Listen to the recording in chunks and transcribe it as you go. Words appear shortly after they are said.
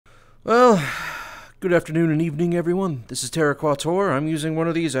Well, good afternoon and evening, everyone. This is Terra Quator. I'm using one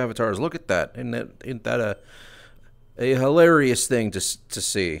of these avatars. Look at that. Isn't that a hilarious thing to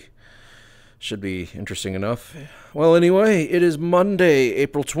see? Should be interesting enough. Well, anyway, it is Monday,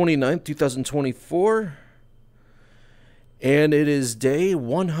 April 29th, 2024. And it is day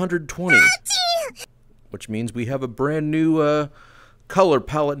 120. Which means we have a brand new color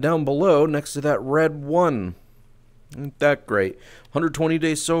palette down below next to that red one. Ain't that great? 120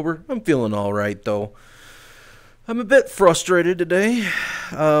 days sober. I'm feeling all right, though. I'm a bit frustrated today.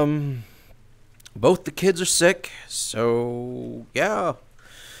 Both the kids are sick, so yeah.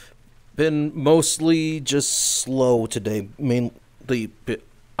 Been mostly just slow today. Mainly,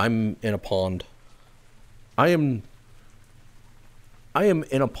 I'm in a pond. I am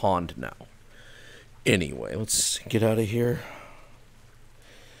in a pond now. Anyway, let's get out of here.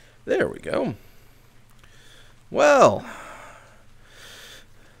 There we go. Well,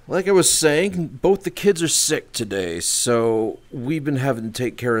 like I was saying, both the kids are sick today, so we've been having to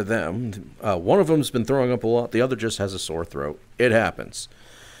take care of them. One of them's been throwing up a lot, the other just has a sore throat. It happens.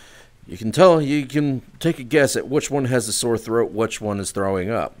 You can take a guess at which one has the sore throat, which one is throwing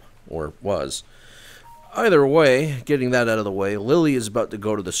up, or was. Either way, getting that out of the way, Lily is about to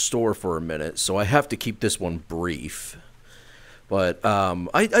go to the store for a minute, so I have to keep this one brief. But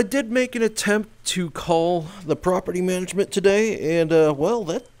I did make an attempt to call the property management today, and well,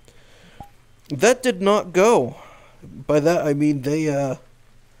 that did not go. By that I mean they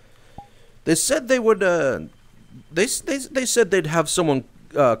said they would they said they'd have someone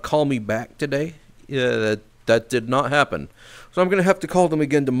call me back today. Yeah, that did not happen. So I'm gonna have to call them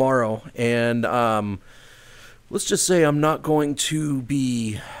again tomorrow, and let's just say I'm not going to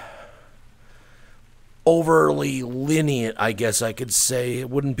be overly lenient, I guess I could say. It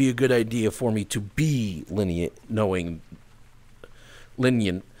wouldn't be a good idea for me to be lenient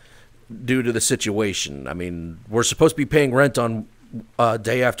due to the situation. I mean, we're supposed to be paying rent on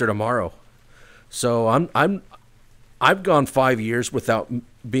day after tomorrow. So I've gone 5 years without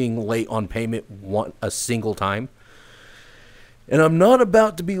being late on payment a single time. And I'm not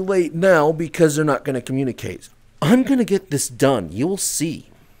about to be late now because they're not going to communicate. I'm going to get this done. You'll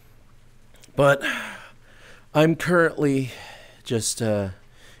see. But I'm currently just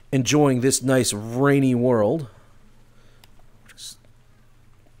enjoying this nice rainy world.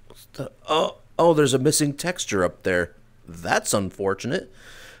 Oh, there's a missing texture up there. That's unfortunate.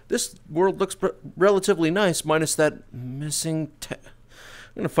 This world looks relatively nice, minus that missing I'm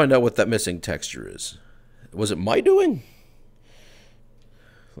going to find out what that missing texture is. Was it my doing?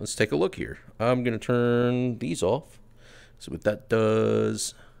 Let's take a look here. I'm going to turn these off. See what that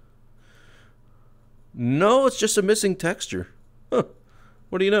does. No, it's just a missing texture. Huh.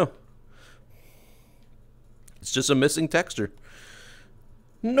 What do you know? It's just a missing texture.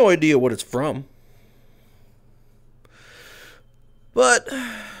 No idea what it's from. But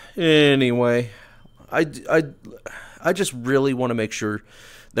anyway, I just really want to make sure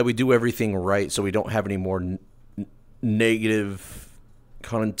that we do everything right so we don't have any more negative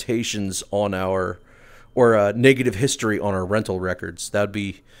connotations on our, or negative history on our rental records.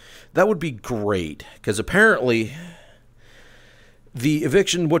 That would be great, because apparently the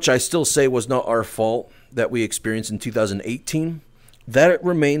eviction, which I still say was not our fault, that we experienced in 2018, that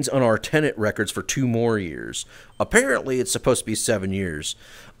remains on our tenant records for 2 more years. Apparently it's supposed to be 7 years.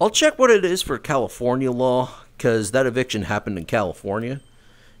 I'll check what it is for California law, because that eviction happened in California.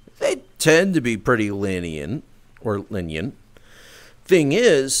 They tend to be pretty lenient. Thing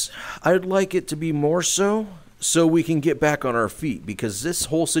is, I'd like it to be more so we can get back on our feet, because this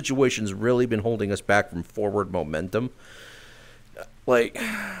whole situation's really been holding us back from forward momentum. Like,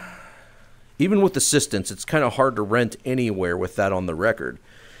 even with assistance, it's kind of hard to rent anywhere with that on the record.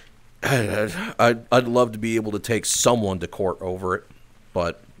 I'd love to be able to take someone to court over it,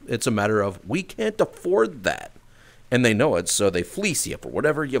 but it's a matter of we can't afford that. And they know it, so they fleece you for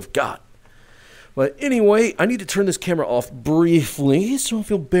whatever you've got. But anyway, I need to turn this camera off briefly, so if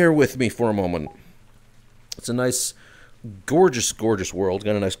you'll bear with me for a moment. It's a nice, gorgeous, gorgeous world.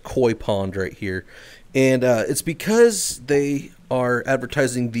 Got a nice koi pond right here. And it's because they are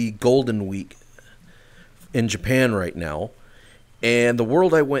advertising the Golden Week in Japan right now. And the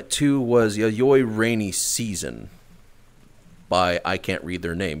world I went to was Yayoi Rainy Season by, I can't read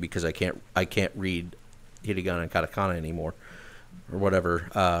their name because I can't read hiragana and katakana anymore. Or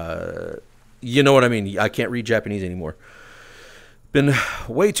whatever. You know what I mean. I can't read Japanese anymore. Been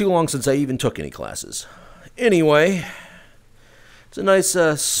way too long since I even took any classes. Anyway, it's a nice,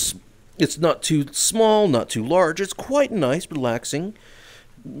 it's not too small, not too large. It's quite nice, relaxing.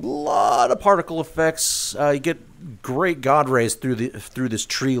 A lot of particle effects. You get great God rays through this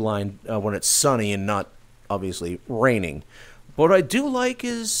tree line when it's sunny and not obviously raining. But what I do like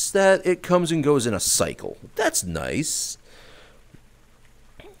is that it comes and goes in a cycle. That's nice.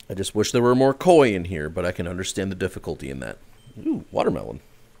 I just wish there were more koi in here, but I can understand the difficulty in that. Ooh, watermelon.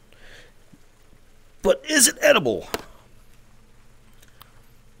 But is it edible?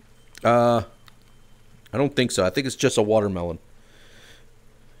 I don't think so. I think it's just a watermelon.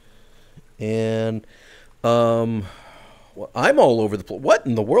 And well, I'm all over the place. What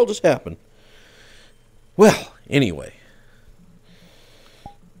in the world just happened? Well, anyway,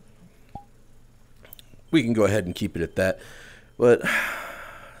 we can go ahead and keep it at that. But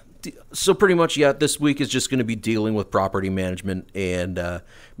so pretty much, yeah, this week is just going to be dealing with property management and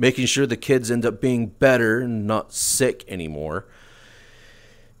making sure the kids end up being better and not sick anymore.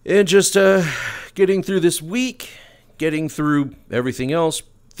 And just getting through this week, getting through everything else,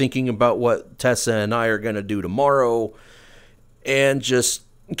 thinking about what Tessa and I are going to do tomorrow, and just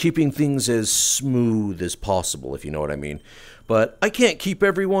keeping things as smooth as possible, if you know what I mean. But I can't keep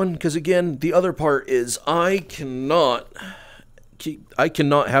everyone, because again, the other part is I cannot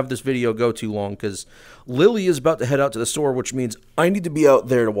have this video go too long, because Lily is about to head out to the store, which means I need to be out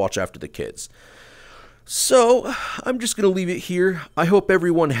there to watch after the kids. So I'm just going to leave it here. I hope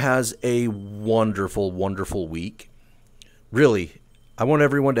everyone has a wonderful, wonderful week. Really, I want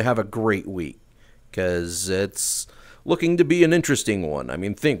everyone to have a great week, because it's looking to be an interesting one. I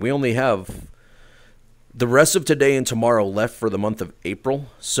mean, we only have the rest of today and tomorrow left for the month of April.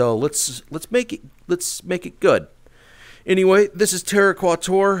 So let's make it good. Anyway, this is Terra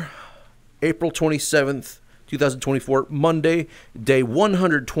Quator, April 27th, 2024, Monday, day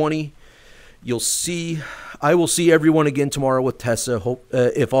 120. I will see everyone again tomorrow with Tessa,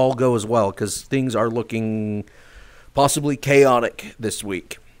 if all goes well, because things are looking possibly chaotic this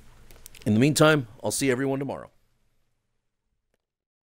week. In the meantime, I'll see everyone tomorrow.